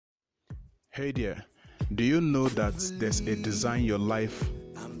Hey there, do you know that there's a design your life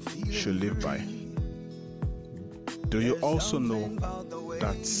should live by? Do you also know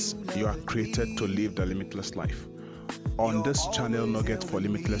that you are created to live the limitless life? On this channel, Nugget for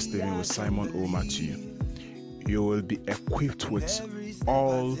Limitless Living with Simon O. Matthew, you will be equipped with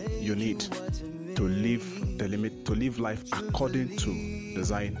all you need to live life according to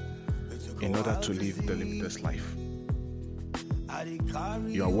design in order to live the limitless life.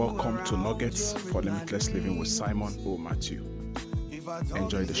 You are welcome to Nuggets for Limitless Living with Simon O. Matthew.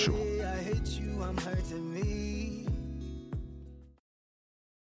 Enjoy the show.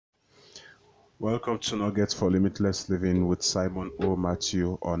 Welcome to Nuggets for Limitless Living with Simon O.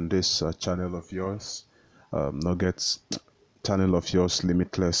 Matthew on this channel of yours, Nuggets channel of yours,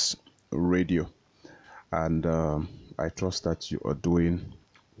 Limitless Radio. And I trust that you are doing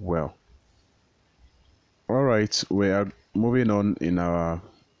well. All right, we are moving on in our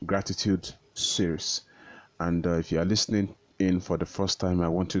gratitude series. And if you are listening in for the first time, I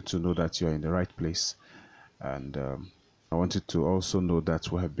want you to know that you are in the right place. And I want you to also know that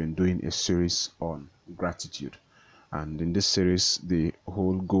we have been doing a series on gratitude. And in this series, the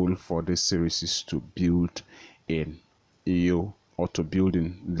whole goal for this series is to build in you or to build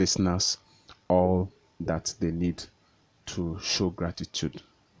in listeners all that they need to show gratitude,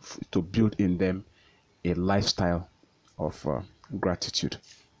 to build in them a lifestyle of gratitude.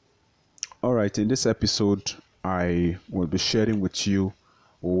 All right, in this episode, I will be sharing with you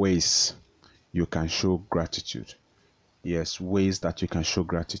ways you can show gratitude. Yes, ways that you can show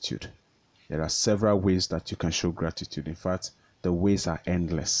gratitude. There are several ways that you can show gratitude. In fact, the ways are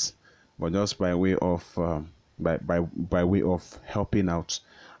endless. But just by way of by way of helping out,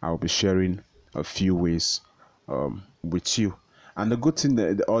 I'll be sharing a few ways with you. And the good thing,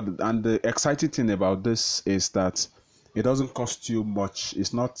 and the exciting thing about this is that it doesn't cost you much.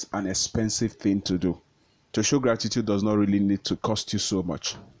 It's not an expensive thing to do. To show gratitude does not really need to cost you so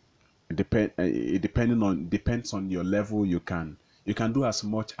much. It depends on your level. You can do as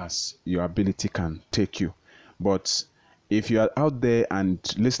much as your ability can take you. But if you are out there and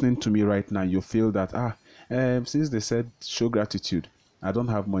listening to me right now, you feel that since they said show gratitude, I don't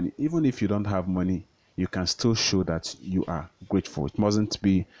have money. Even if you don't have money, you can still show that you are grateful. It mustn't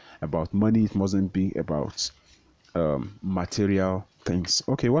be about money. It mustn't be about material things.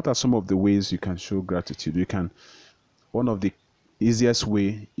 Okay, what are some of the ways you can show gratitude? One of the easiest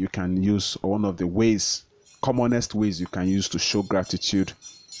way you can use, or one of the commonest ways you can use to show gratitude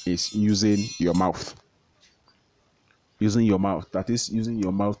is using your mouth. Using your mouth, that is, using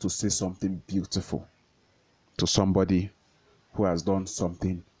your mouth to say something beautiful to somebody who has done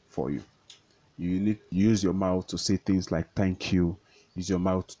something for you. You need to use your mouth to say things like thank you. Use your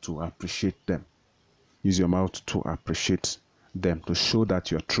mouth to appreciate them. Use your mouth to appreciate them, to show that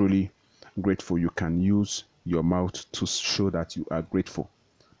you're truly grateful. You can use your mouth to show that you are grateful.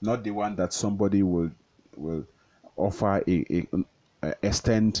 Not the one that somebody will offer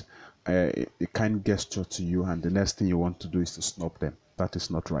extend a kind gesture to you, and the next thing you want to do is to snub them. That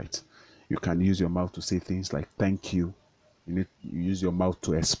is not right. You can use your mouth to say things like thank you. You use your mouth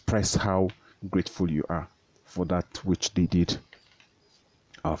to express how grateful you are for that which they did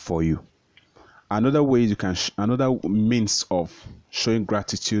for you. Another way another means of showing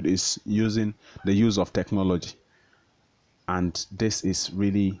gratitude is using the use of technology. And this is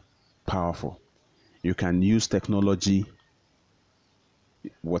really powerful. You can use technology,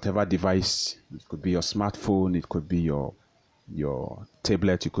 whatever device. It could be your smartphone, it could be your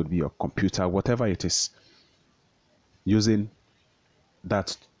tablet, it could be your computer, whatever it is. Using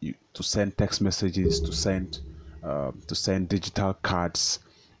that to send text messages, to send digital cards.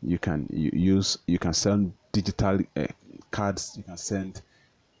 You can send digital cards. You can send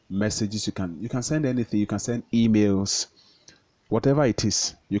messages. You can send anything. You can send emails. Whatever it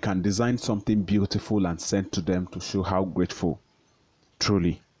is, you can design something beautiful and send to them to show how grateful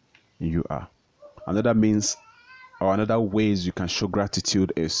truly you are. Another means, or another ways you can show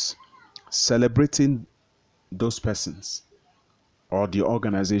gratitude is celebrating those persons or the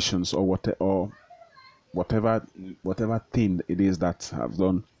organizations or whatever thing it is that have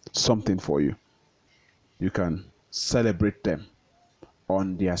done something for you. You can celebrate them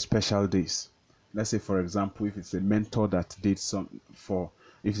on their special days. Let's say, for example, if it's a mentor that did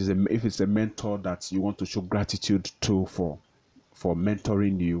if it's a mentor that you want to show gratitude to for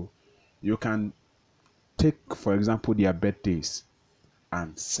mentoring you, you can take, for example, their birthdays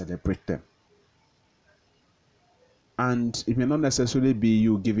and celebrate them. And it may not necessarily be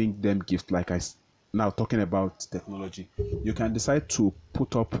you giving them gifts, like now talking about technology. You can decide to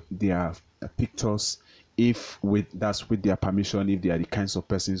put up their pictures, if with their permission, if they are the kinds of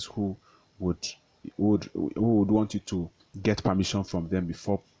persons who would would want you to get permission from them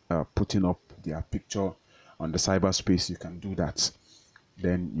before putting up their picture on the cyberspace. You can do that.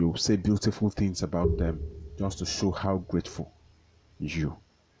 Then you say beautiful things about them just to show how grateful you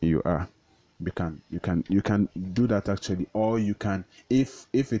you are. You can do that actually, or you can, if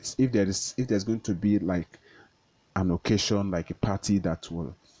there's going to be like an occasion, like a party that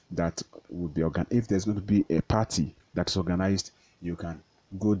will be organized. If there's going to be a party that's organized, you can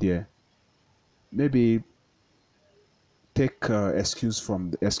go there, maybe take excuse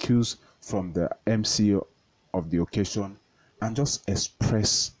from the MC of the occasion, and just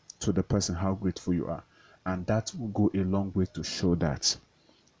express to the person how grateful you are, and that will go a long way to show that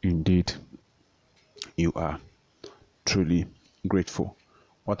indeed you are truly grateful.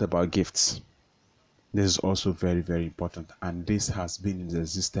 What about gifts? This is also very, very important, and this has been in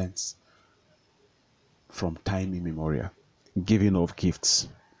existence from time immemorial. Giving of gifts,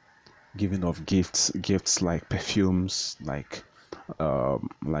 gifts like perfumes, like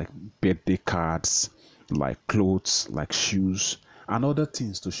birthday cards, like clothes, like shoes, and other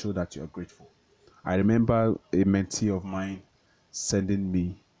things to show that you are grateful. I remember a mentee of mine sending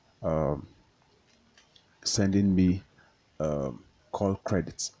me sending me call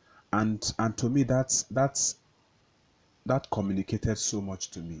credits, and to me that communicated so much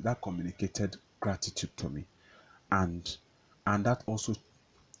to me. That communicated gratitude to me, and that also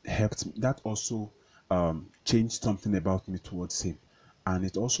changed something about me towards him, and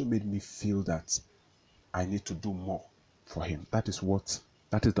it also made me feel that I need to do more for him. That is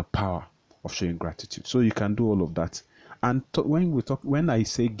the power of showing gratitude. So you can do all of that. And when I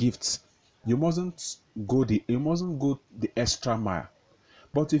say gifts, you mustn't go the extra mile.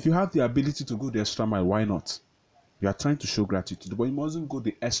 But if you have the ability to go the extra mile, why not? You are trying to show gratitude, but you mustn't go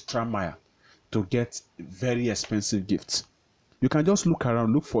the extra mile to get very expensive gifts. You can just look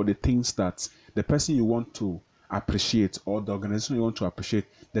around, look for the things that the person you want to appreciate, or the organization you want to appreciate,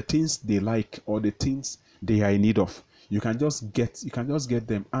 the things they like or the things they are in need of. You can just get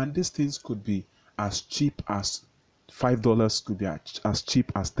them, and these things could be as cheap as $5, could be as cheap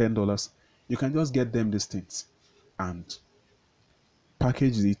as $10. You can just get them these things and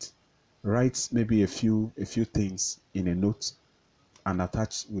package it, write maybe a few things in a note and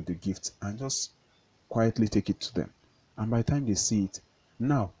attach with the gift, and just quietly take it to them. And by the time they see it,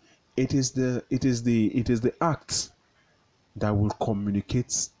 now it is the act that will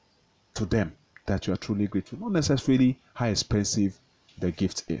communicate to them that you are truly grateful, not necessarily how expensive the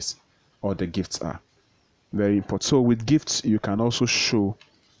gift is or the gifts are. Very important. So with gifts, you can also show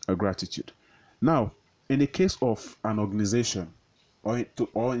a gratitude. Now, in the case of an organization, or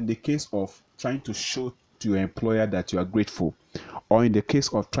in the case of trying to show to your employer that you are grateful, or in the case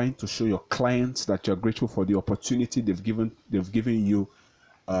of trying to show your clients that you are grateful for the opportunity they've given you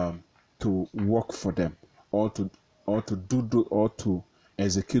to work for them, or to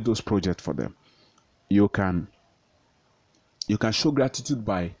execute those projects for them, you can show gratitude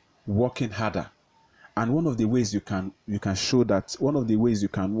by working harder. And one of the ways you can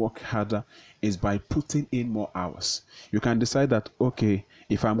work harder is by putting in more hours. You can decide that, okay,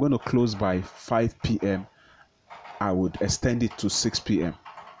 if I'm going to close by 5 p.m., I would extend it to 6 p.m.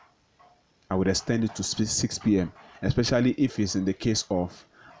 I would extend it to 6 p.m., especially if it's in the case of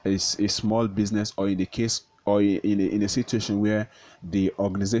a small business, or in the case, or in a situation where the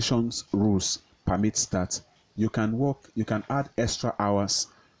organization's rules permits that. You can add extra hours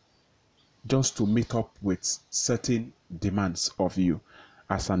just to meet up with certain demands of you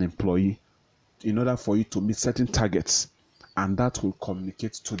as an employee, in order for you to meet certain targets, and that will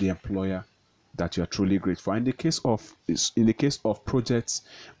communicate to the employer that you are truly grateful. In the case of projects,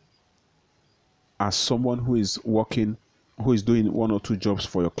 as someone who is doing one or two jobs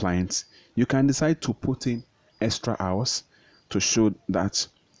for your clients, you can decide to put in extra hours to show that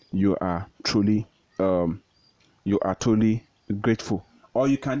you are truly um, grateful. Or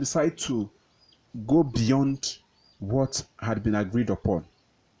you can decide to go beyond what had been agreed upon.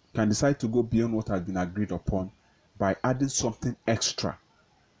 You can decide to go beyond what had been agreed upon by adding something extra,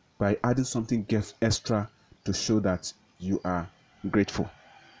 extra to show that you are grateful.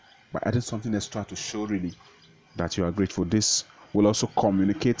 By adding something extra to show really that you are grateful. This will also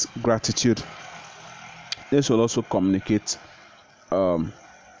communicate gratitude. This will also communicate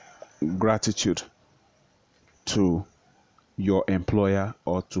gratitude to your employer,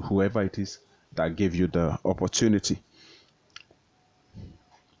 or to whoever it is that gave you the opportunity.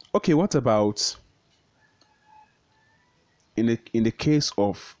 Okay, what about in the case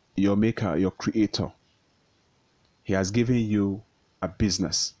of your maker, your creator? He has given you a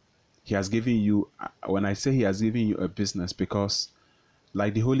business. He has given you, when I say he has given you a business, because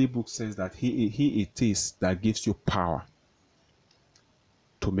Like the Holy Book says that he it is that gives you power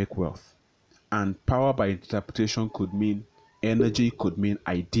to make wealth. And power by interpretation could mean energy, could mean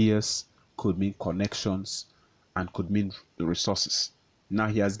ideas, could mean connections, and could mean resources. Now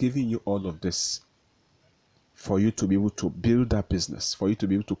he has given you all of this for you to be able to build that business, for you to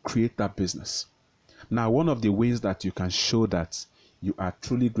be able to create that business. Now, one of the ways that you can show that you are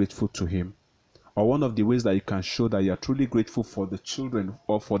truly grateful to him, or one of the ways that you can show that you are truly grateful for the children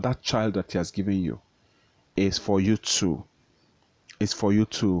or for that child that he has given you, is for you to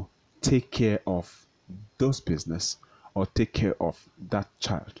take care of those business or take care of that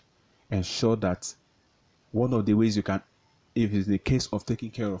child. Ensure that one of the ways you can, if it's the case of taking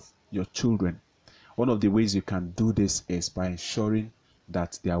care of your children, one of the ways you can do this is by ensuring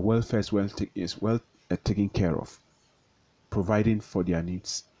that their welfare is well taken care of, providing for their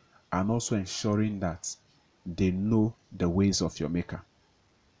needs, and also ensuring that they know the ways of your maker.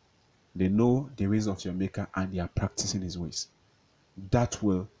 They know the ways of your maker and they are practicing his ways. That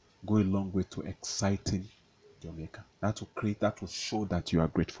will go a long way to exciting your maker. That will show that you are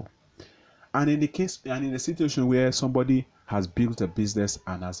grateful. And in a situation where somebody has built a business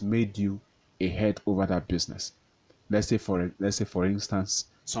and has made you a head over that business, let's say for instance,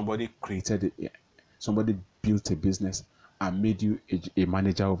 somebody built a business and made you a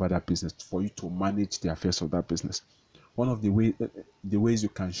manager over that business for you to manage the affairs of that business. One of the ways you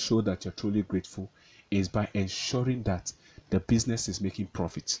can show that you're truly grateful is by ensuring that the business is making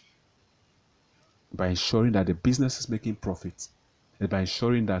profit. By ensuring that the business is making profit, and by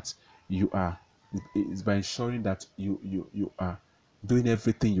ensuring that you are is by ensuring that you are doing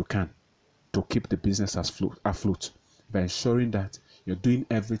everything you can to keep the business afloat, by ensuring that you're doing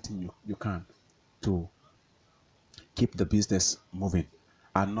everything you can to keep the business moving,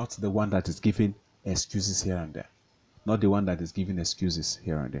 and not the one that is giving excuses here and there. Not the one that is giving excuses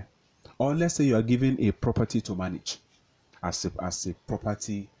here and there. Or let's say you are given a property to manage as a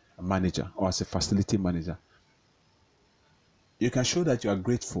property manager or as a facility manager. You can show that you are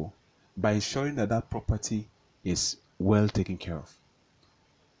grateful by ensuring that that property is well taken care of.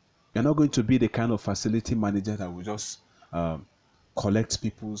 You're not going to be the kind of facility manager that will just collect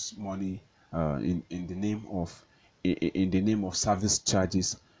people's money in the name of service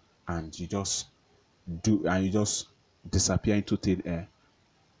charges, and you just disappear into thin air.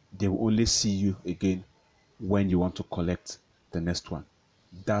 They will only see you again when you want to collect the next one.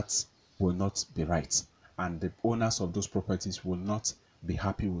 That will not be right. And the owners of those properties will not be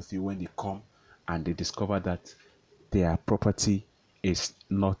happy with you when they come and they discover that their property is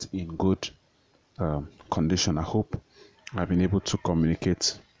not in good condition. I hope I've been able to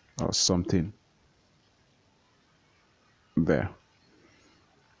communicate something there.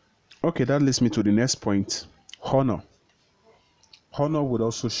 Okay, that leads me to the next point. Honor. Honor would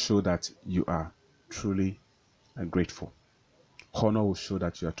also show that you are truly grateful. Honor will show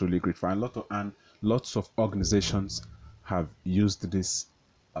that you are truly grateful. And lots of organizations have used this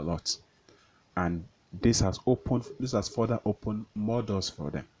a lot. And this has further opened more doors for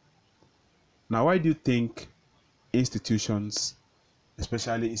them. Now, why do you think institutions,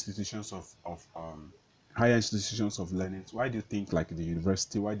 especially institutions of higher institutions of learning, why do you think like the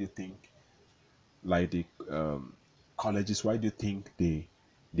university, why do you think like the colleges, why do you think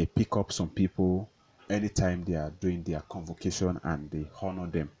they pick up some people anytime they are doing their convocation and they honor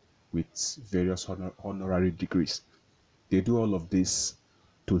them with various honorary degrees? They do all of this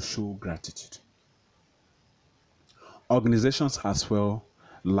to show gratitude. Organizations as well,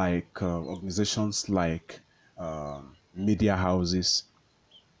 like organizations like media houses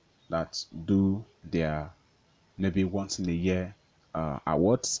that do their maybe once in a year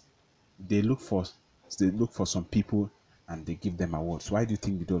awards, they look for they look for some people and they give them awards. Why do you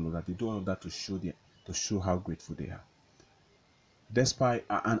think they do all of that? They do all of that to show how grateful they are. Despite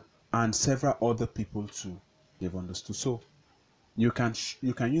and several other people too, they've understood. So you can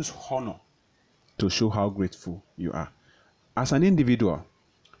use honor to show how grateful you are. As an individual,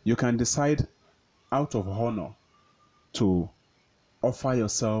 you can decide out of honor to offer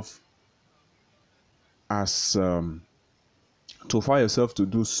yourself as to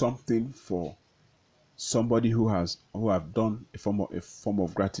do something for somebody who have done a form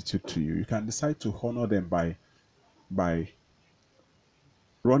of gratitude to you. You can decide to honor them by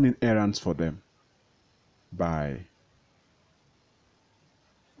running errands for them, by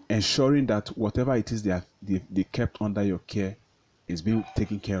ensuring that whatever it is they kept under your care is being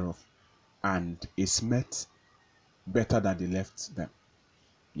taken care of and is met better than they left them.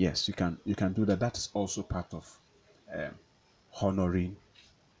 Yes, you can do that. That is also part of um, honoring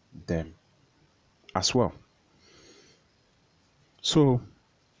them as well. So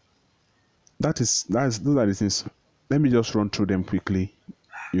those are the things. Let me just run through them quickly.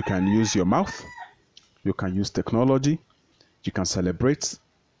 You can use your mouth, you can use technology, you can celebrate,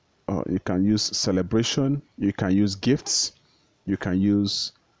 you can use celebration, you can use gifts, you can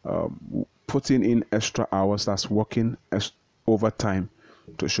use putting in extra hours, that's working overtime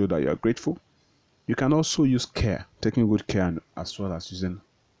to show that you are grateful. You can also use care, taking good care, and as well as using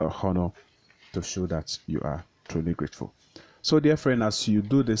honor to show that you are truly grateful. So, dear friend, as you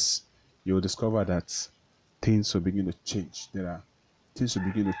do this, you'll discover that things will begin to change. There are things will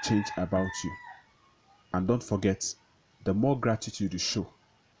begin to change about you. And don't forget, the more gratitude you show,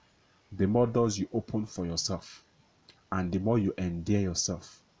 the more doors you open for yourself, and the more you endear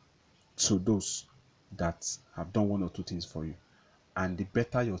yourself to those that have done one or two things for you, and the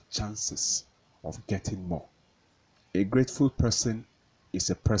better your chances of getting more. A grateful person is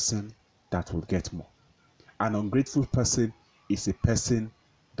a person that will get more. An ungrateful person is a person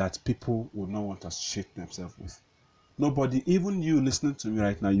that people will not want to associate themselves with. Nobody, even you listening to me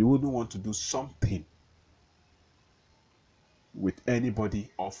right now, you wouldn't want to do something with anybody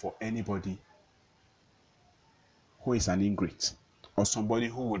or for anybody who is an ingrate or somebody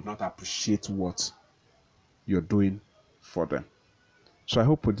who would not appreciate what you're doing for them. So I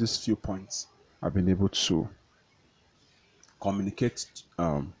hope with these few points, I've been able to communicate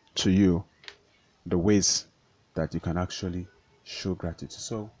to you the ways that you can actually show gratitude.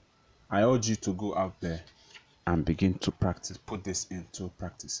 So I urge you to go out there and begin to practice, put this into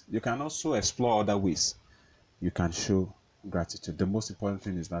practice. You can also explore other ways you can show gratitude. The most important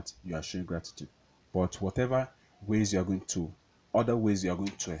thing is that you are showing gratitude. But whatever ways you are going to, other ways you are going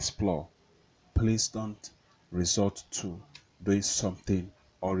to explore, please don't resort to doing something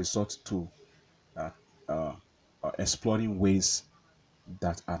or resort to uh, uh, exploring ways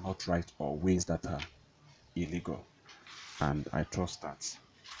that are not right or ways that are illegal. And I trust that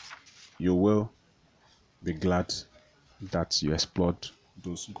you will be glad that you explored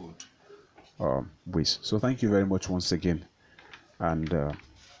those good ways. So thank you very much once again. And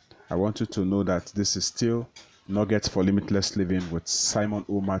I want you to know that this is still Nuggets for Limitless Living with Simon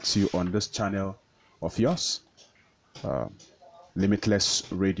O. Matthew on this channel of yours,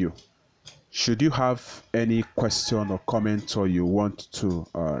 Limitless Radio. Should you have any question or comment, or you want to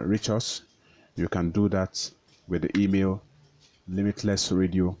reach us, you can do that with the email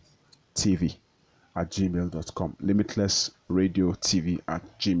limitlessradiotv@gmail.com.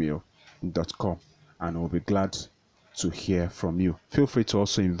 Limitlessradiotv@gmail.com. And we'll be glad to hear from you. Feel free to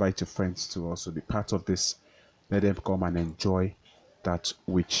also invite your friends to also be part of this. Let them come and enjoy that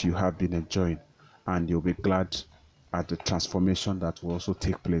which you have been enjoying, and you'll be glad at the transformation that will also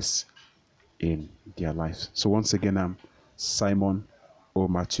take place in their lives. So once again, I'm Simon O.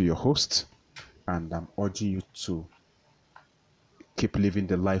 Matthew, your host, and I'm urging you to keep living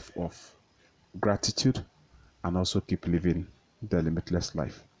the life of gratitude and also keep living the limitless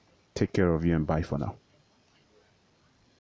life. Take care of you and bye for now.